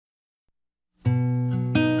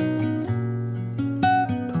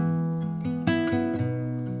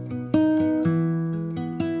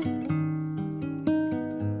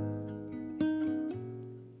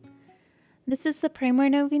This is the Pray More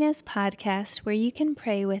Novenas podcast where you can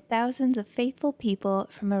pray with thousands of faithful people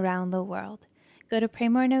from around the world. Go to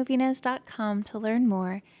praymorenovenas.com to learn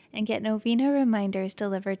more and get novena reminders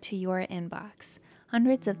delivered to your inbox.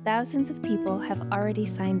 Hundreds of thousands of people have already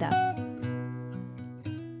signed up.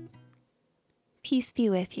 Peace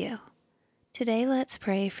be with you. Today let's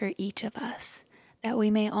pray for each of us, that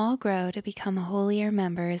we may all grow to become holier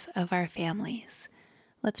members of our families.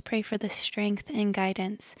 Let's pray for the strength and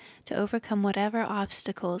guidance to overcome whatever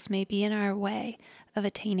obstacles may be in our way of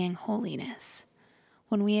attaining holiness.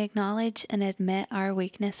 When we acknowledge and admit our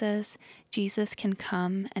weaknesses, Jesus can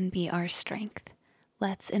come and be our strength.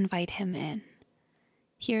 Let's invite him in.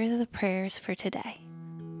 Here are the prayers for today.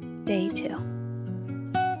 Day 2.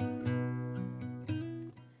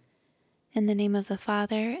 In the name of the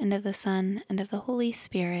Father, and of the Son, and of the Holy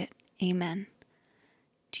Spirit. Amen.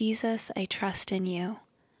 Jesus, I trust in you.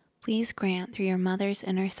 Please grant through your mother's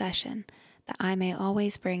intercession that I may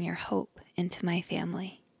always bring your hope into my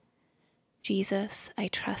family. Jesus, I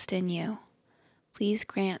trust in you. Please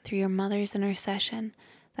grant through your mother's intercession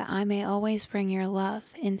that I may always bring your love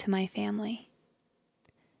into my family.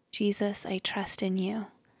 Jesus, I trust in you.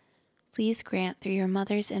 Please grant through your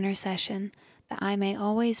mother's intercession that I may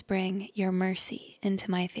always bring your mercy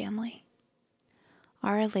into my family.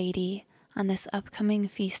 Our Lady, on this upcoming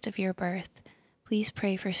feast of your birth, please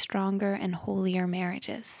pray for stronger and holier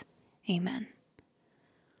marriages. Amen.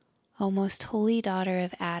 O most holy daughter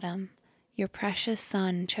of Adam, your precious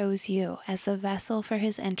Son chose you as the vessel for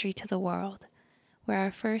his entry to the world. Where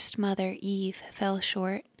our first mother, Eve, fell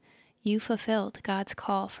short, you fulfilled God's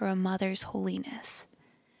call for a mother's holiness.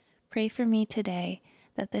 Pray for me today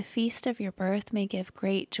that the feast of your birth may give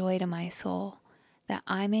great joy to my soul, that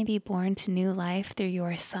I may be born to new life through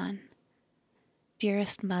your Son.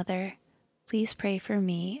 Dearest Mother, please pray for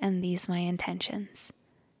me and these my intentions.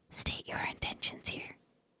 State your intentions here.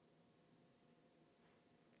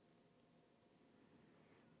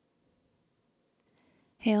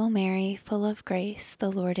 Hail Mary, full of grace,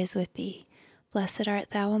 the Lord is with thee. Blessed art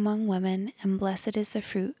thou among women, and blessed is the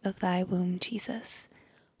fruit of thy womb, Jesus.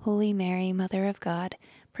 Holy Mary, Mother of God,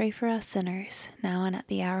 pray for us sinners, now and at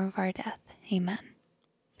the hour of our death. Amen.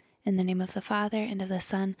 In the name of the Father, and of the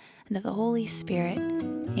Son, and of the Holy Spirit.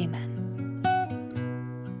 Amen.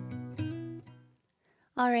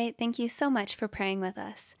 All right, thank you so much for praying with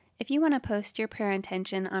us. If you want to post your prayer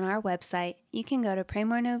intention on our website, you can go to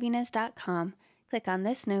praymorenovenas.com, click on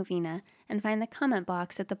this novena, and find the comment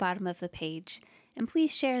box at the bottom of the page. And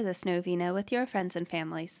please share this novena with your friends and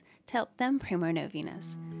families to help them pray more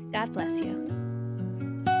novenas. God bless you.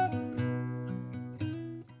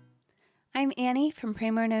 I'm Annie from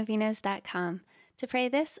praymorenovenas.com. To pray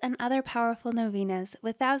this and other powerful novenas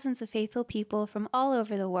with thousands of faithful people from all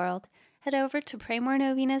over the world, head over to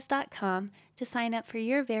praymorenovenas.com to sign up for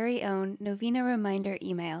your very own novena reminder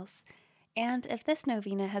emails. And if this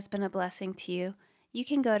novena has been a blessing to you, you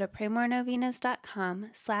can go to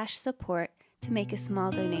praymorenovenas.com/support to make a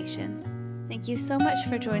small donation. Thank you so much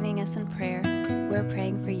for joining us in prayer. We're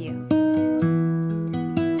praying for you.